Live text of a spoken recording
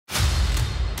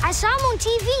I saw him on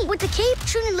TV with the cape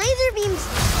shooting laser beams.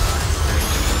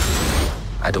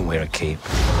 I don't wear a cape.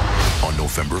 On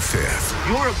November 5th.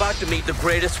 You're about to meet the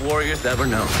greatest warriors ever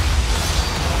known.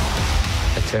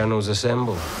 Eternals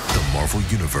assemble. The Marvel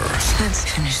Universe. Let's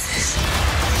finish this.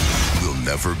 Will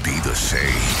never be the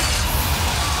same.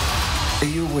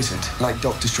 Are you a wizard, like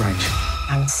Doctor Strange?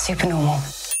 I'm super normal.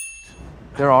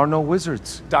 There are no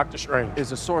wizards. Doctor Strange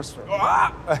Is a sorcerer.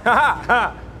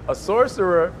 A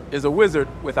sorcerer is a wizard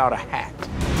without a hat.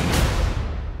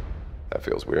 That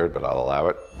feels weird, but I'll allow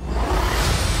it.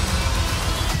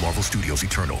 Marvel Studios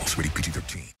Eternals, rated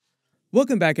PG-13.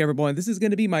 Welcome back, everyone. This is going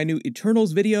to be my new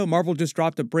Eternals video. Marvel just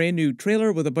dropped a brand new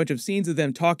trailer with a bunch of scenes of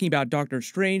them talking about Doctor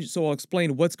Strange, so I'll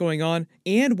explain what's going on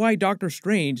and why Doctor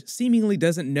Strange seemingly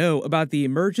doesn't know about the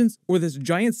emergence or this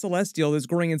giant celestial that's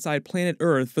growing inside planet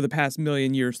Earth for the past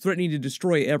million years, threatening to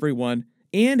destroy everyone,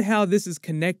 and how this is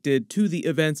connected to the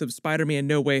events of Spider-Man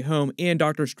No Way Home and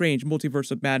Doctor Strange Multiverse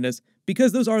of Madness,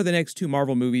 because those are the next two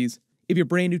Marvel movies. If you're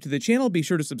brand new to the channel, be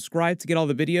sure to subscribe to get all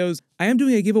the videos. I am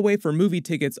doing a giveaway for movie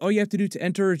tickets. All you have to do to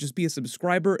enter is just be a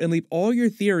subscriber and leave all your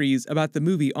theories about the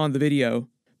movie on the video.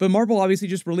 But Marvel obviously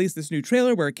just released this new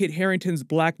trailer where Kit Harington's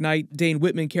Black Knight, Dane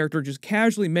Whitman character just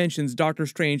casually mentions Doctor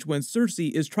Strange when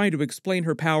Cersei is trying to explain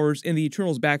her powers and the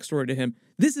Eternals backstory to him.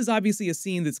 This is obviously a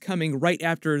scene that's coming right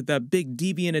after the big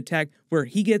deviant attack where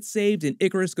he gets saved and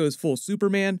Icarus goes full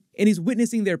Superman, and he's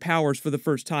witnessing their powers for the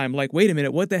first time. Like, wait a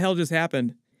minute, what the hell just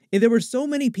happened? And there were so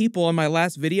many people on my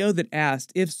last video that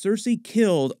asked if Cersei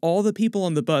killed all the people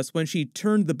on the bus when she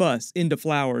turned the bus into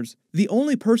flowers. The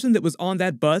only person that was on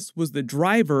that bus was the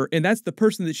driver, and that's the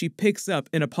person that she picks up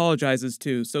and apologizes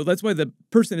to. So that's why the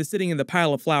person is sitting in the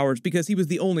pile of flowers, because he was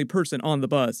the only person on the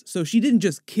bus. So she didn't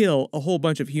just kill a whole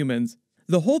bunch of humans.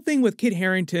 The whole thing with Kit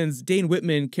Harington's Dane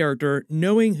Whitman character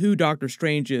knowing who Doctor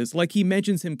Strange is, like he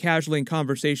mentions him casually in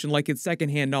conversation like it's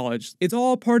secondhand knowledge. It's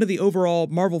all part of the overall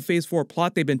Marvel Phase 4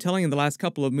 plot they've been telling in the last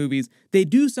couple of movies. They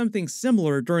do something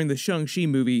similar during the Shang-Chi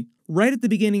movie. Right at the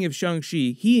beginning of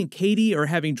Shang-Chi, he and Katie are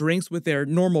having drinks with their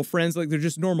normal friends, like they're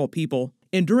just normal people.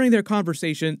 And during their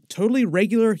conversation, totally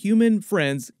regular human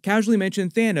friends casually mention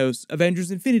Thanos, Avengers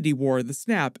Infinity War, the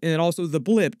Snap, and also the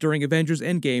blip during Avengers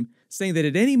Endgame, saying that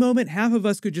at any moment half of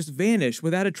us could just vanish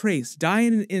without a trace, die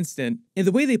in an instant. And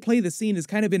the way they play the scene is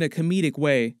kind of in a comedic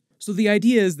way. So the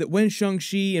idea is that when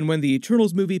Shang-Chi and when the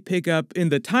Eternals movie pick up in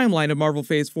the timeline of Marvel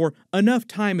Phase 4, enough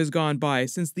time has gone by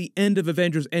since the end of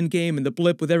Avengers Endgame and the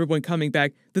blip with everyone coming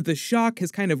back that the shock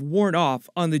has kind of worn off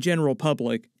on the general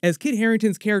public. As Kit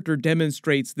Harington's character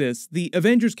demonstrates this, the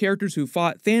Avengers characters who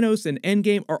fought Thanos and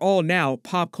Endgame are all now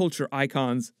pop culture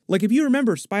icons. Like if you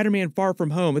remember Spider-Man Far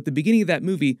From Home, at the beginning of that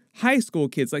movie, high school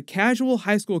kids, like casual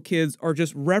high school kids, are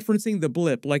just referencing the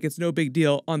blip like it's no big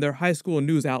deal on their high school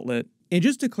news outlet. And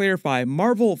just to clarify,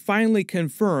 Marvel finally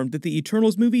confirmed that the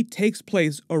Eternals movie takes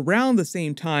place around the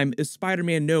same time as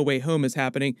Spider-Man No Way Home is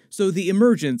happening, so the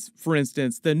emergence, for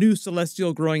instance, the new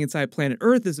celestial growing inside planet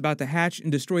Earth is about to hatch and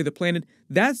destroy the planet,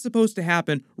 that's supposed to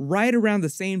happen right around the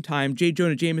same time J.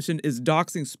 Jonah Jameson is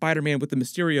doxing Spider-Man with the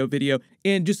Mysterio video.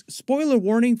 And just spoiler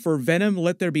warning for Venom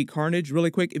Let There Be Carnage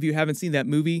really quick if you haven't seen that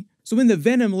movie. So in the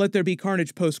Venom Let There Be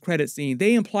Carnage post-credit scene,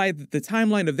 they imply that the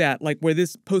timeline of that, like where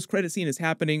this post-credit scene is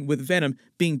happening with Venom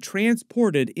being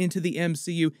transported into the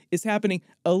MCU, is happening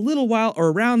a little while or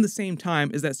around the same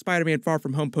time as that Spider-Man Far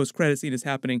From Home post-credit scene is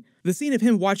happening. The scene of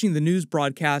him watching the news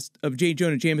broadcast of J.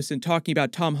 Jonah Jameson talking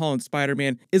about Tom Holland's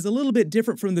Spider-Man is a little bit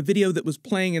different from the video that was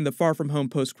playing in the Far From Home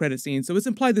post-credit scene, so it's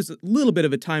implied there's a little bit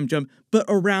of a time jump, but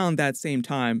around that same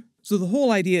time. So the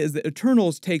whole idea is that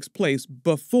Eternals takes place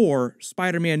before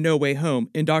Spider-Man No Way Home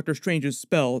and Doctor Strange's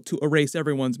spell to erase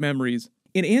everyone's memories.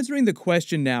 In answering the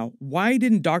question now, why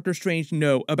didn't Doctor Strange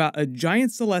know about a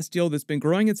giant celestial that's been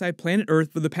growing inside planet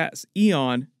Earth for the past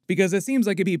eon? Because it seems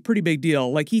like it'd be a pretty big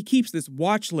deal. Like, he keeps this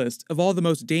watch list of all the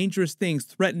most dangerous things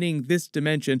threatening this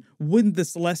dimension. Wouldn't the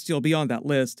Celestial be on that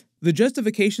list? The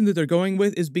justification that they're going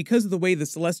with is because of the way the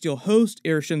Celestial host,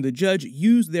 Arishem the Judge,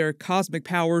 used their cosmic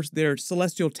powers, their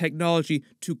celestial technology,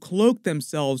 to cloak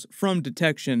themselves from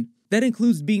detection. That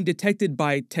includes being detected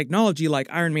by technology like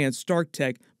Iron Man's Stark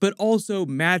Tech, but also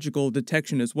magical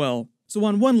detection as well. So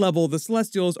on one level, the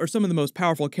Celestials are some of the most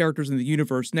powerful characters in the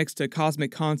universe next to cosmic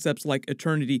concepts like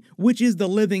Eternity, which is the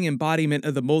living embodiment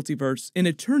of the multiverse. And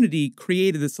Eternity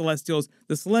created the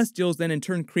Celestials then in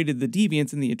turn created the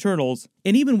Deviants and the Eternals.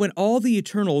 And even when all the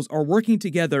Eternals are working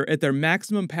together at their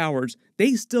maximum powers,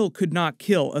 they still could not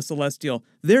kill a Celestial.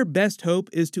 Their best hope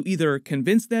is to either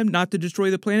convince them not to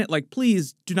destroy the planet, like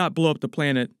please do not blow up the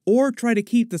planet, or try to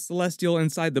keep the Celestial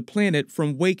inside the planet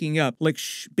from waking up, like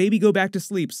shh, baby go back to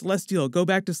sleep, Celestial go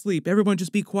back to sleep, everyone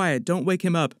just be quiet, don't wake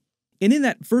him up. And in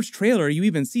that first trailer, you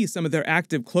even see some of their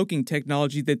active cloaking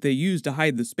technology that they use to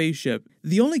hide the spaceship.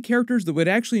 The only characters that would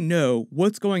actually know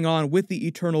what's going on with the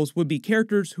Eternals would be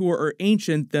characters who are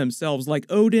ancient themselves, like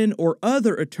Odin, or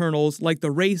other Eternals, like the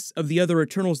race of the other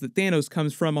Eternals that Thanos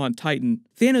comes from on Titan.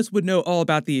 Thanos would know all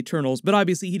about the Eternals, but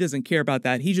obviously he doesn't care about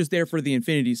that. He's just there for the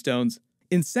Infinity Stones.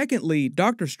 And secondly,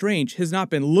 Doctor Strange has not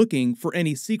been looking for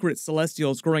any secret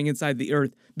Celestials growing inside the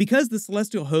Earth. Because the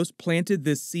Celestial host planted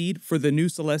this seed for the new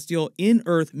Celestial in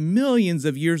Earth millions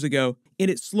of years ago, and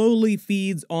it slowly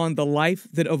feeds on the life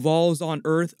that evolves on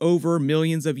Earth over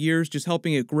millions of years, just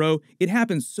helping it grow. It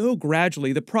happens so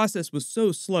gradually, the process was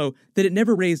so slow that it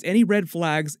never raised any red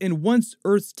flags, and once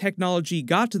Earth's technology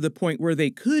got to the point where they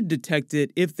could detect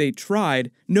it if they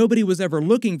tried, nobody was ever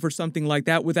looking for something like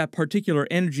that with that particular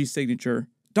energy signature.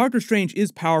 Doctor Strange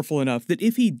is powerful enough that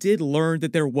if he did learn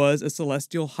that there was a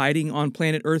Celestial hiding on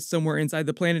planet Earth somewhere inside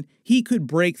the planet, he could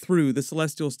break through the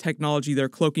Celestials' technology, their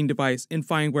cloaking device, and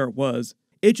find where it was.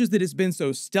 It's just that it's been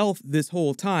so stealth this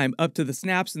whole time, up to the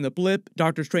snaps and the blip.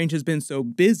 Doctor Strange has been so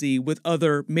busy with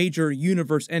other major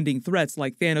universe-ending threats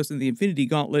like Thanos and the Infinity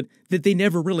Gauntlet that they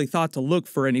never really thought to look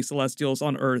for any Celestials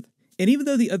on Earth. And even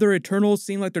though the other Eternals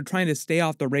seem like they're trying to stay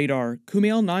off the radar,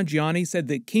 Kumail Nanjiani said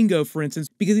that Kingo, for instance,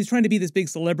 because he's trying to be this big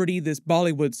celebrity, this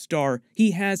Bollywood star,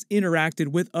 he has interacted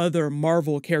with other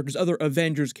Marvel characters, other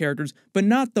Avengers characters, but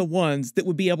not the ones that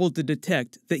would be able to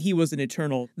detect that he was an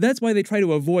Eternal. That's why they try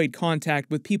to avoid contact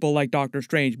with people like Doctor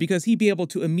Strange, because he'd be able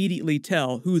to immediately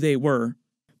tell who they were.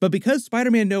 But because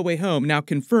Spider-Man No Way Home, now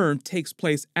confirmed, takes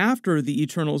place after the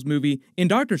Eternals movie, and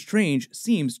Doctor Strange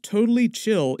seems totally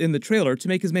chill in the trailer to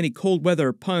make as many cold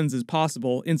weather puns as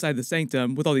possible inside the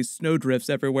Sanctum with all these snowdrifts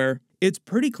everywhere, it's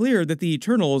pretty clear that the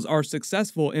Eternals are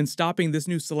successful in stopping this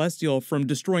new Celestial from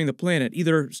destroying the planet,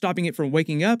 either stopping it from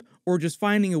waking up or just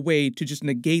finding a way to just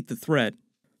negate the threat.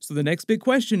 So the next big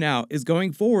question now is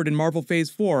going forward in Marvel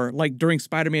Phase 4, like during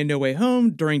Spider-Man No Way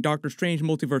Home, during Doctor Strange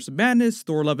Multiverse of Madness,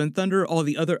 Thor Love and Thunder, all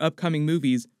the other upcoming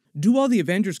movies, do all the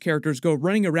Avengers characters go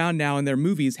running around now in their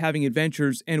movies having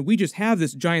adventures, and we just have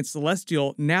this giant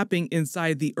Celestial napping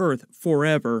inside the Earth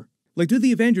forever? Like, do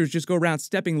the Avengers just go around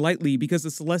stepping lightly because the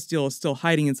Celestial is still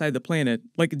hiding inside the planet,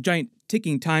 like a giant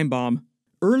ticking time bomb?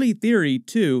 Early theory,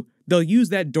 too, they'll use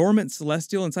that dormant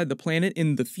Celestial inside the planet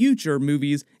in the future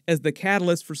movies as the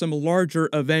catalyst for some larger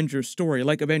Avengers story,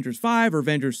 like Avengers 5 or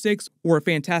Avengers 6 or a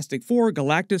Fantastic Four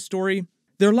Galactus story.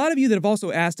 There are a lot of you that have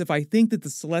also asked if I think that the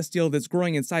Celestial that's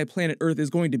growing inside planet Earth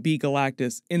is going to be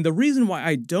Galactus, and the reason why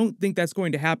I don't think that's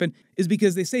going to happen is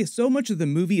because they say so much of the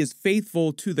movie is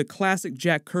faithful to the classic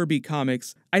Jack Kirby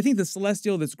comics. I think the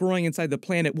Celestial that's growing inside the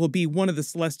planet will be one of the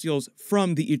Celestials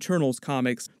from the Eternals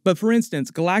comics. But for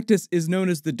instance, Galactus is known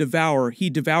as the Devourer.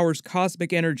 He devours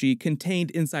cosmic energy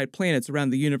contained inside planets around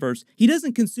the universe. He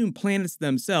doesn't consume planets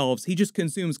themselves, he just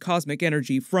consumes cosmic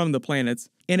energy from the planets.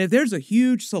 And if there's a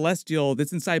huge Celestial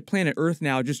that's inside planet Earth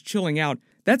now just chilling out,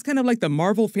 that's kind of like the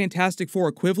Marvel Fantastic Four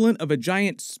equivalent of a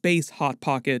giant space Hot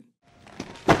Pocket.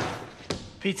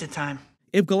 Pizza time.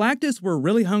 If Galactus were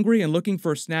really hungry and looking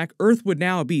for a snack, Earth would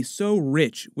now be so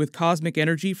rich with cosmic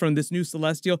energy from this new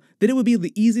Celestial that it would be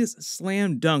the easiest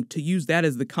slam dunk to use that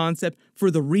as the concept for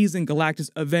the reason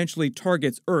Galactus eventually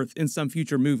targets Earth in some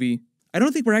future movie. I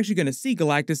don't think we're actually going to see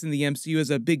Galactus in the MCU as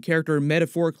a big character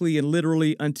metaphorically and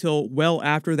literally until well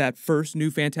after that first new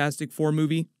Fantastic Four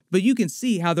movie. But you can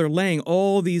see how they're laying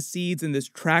all these seeds in this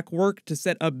track work to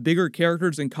set up bigger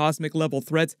characters and cosmic level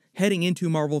threats heading into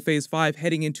Marvel Phase 5,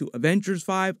 heading into Avengers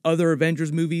 5, other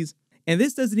Avengers movies. And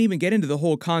this doesn't even get into the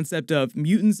whole concept of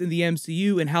mutants in the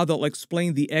MCU and how they'll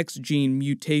explain the X gene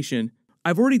mutation.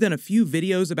 I've already done a few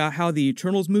videos about how the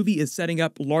Eternals movie is setting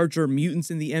up larger mutants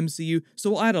in the MCU,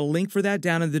 so I'll add a link for that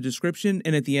down in the description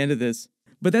and at the end of this.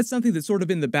 But that's something that's sort of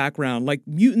in the background, like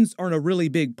mutants aren't a really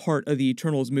big part of the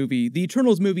Eternals movie. The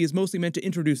Eternals movie is mostly meant to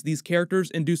introduce these characters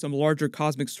and do some larger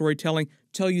cosmic storytelling,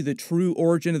 tell you the true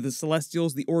origin of the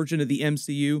Celestials, the origin of the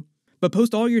MCU. But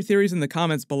post all your theories in the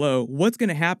comments below. What's going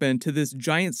to happen to this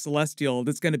giant Celestial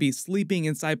that's going to be sleeping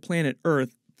inside planet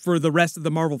Earth for the rest of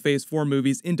the Marvel Phase 4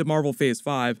 movies into Marvel Phase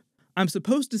 5? I'm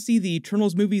supposed to see the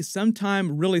Eternals movie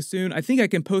sometime really soon. I think I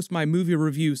can post my movie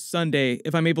review Sunday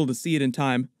if I'm able to see it in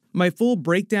time. My full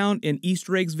breakdown and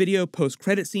Easter eggs video,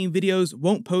 post-credit scene videos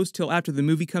won't post till after the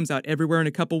movie comes out everywhere in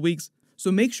a couple weeks, so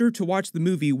make sure to watch the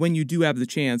movie when you do have the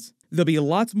chance. There'll be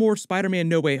lots more Spider-Man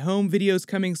No Way Home videos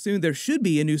coming soon. There should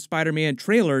be a new Spider-Man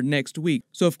trailer next week,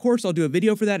 so of course I'll do a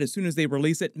video for that as soon as they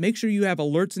release it. Make sure you have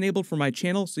alerts enabled for my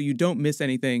channel so you don't miss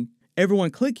anything.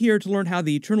 Everyone click here to learn how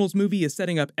the Eternals movie is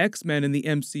setting up X-Men in the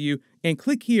MCU, and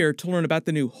click here to learn about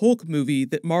the new Hulk movie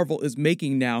that Marvel is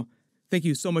making now. Thank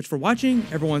you so much for watching,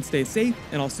 everyone stay safe,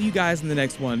 and I'll see you guys in the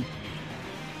next one.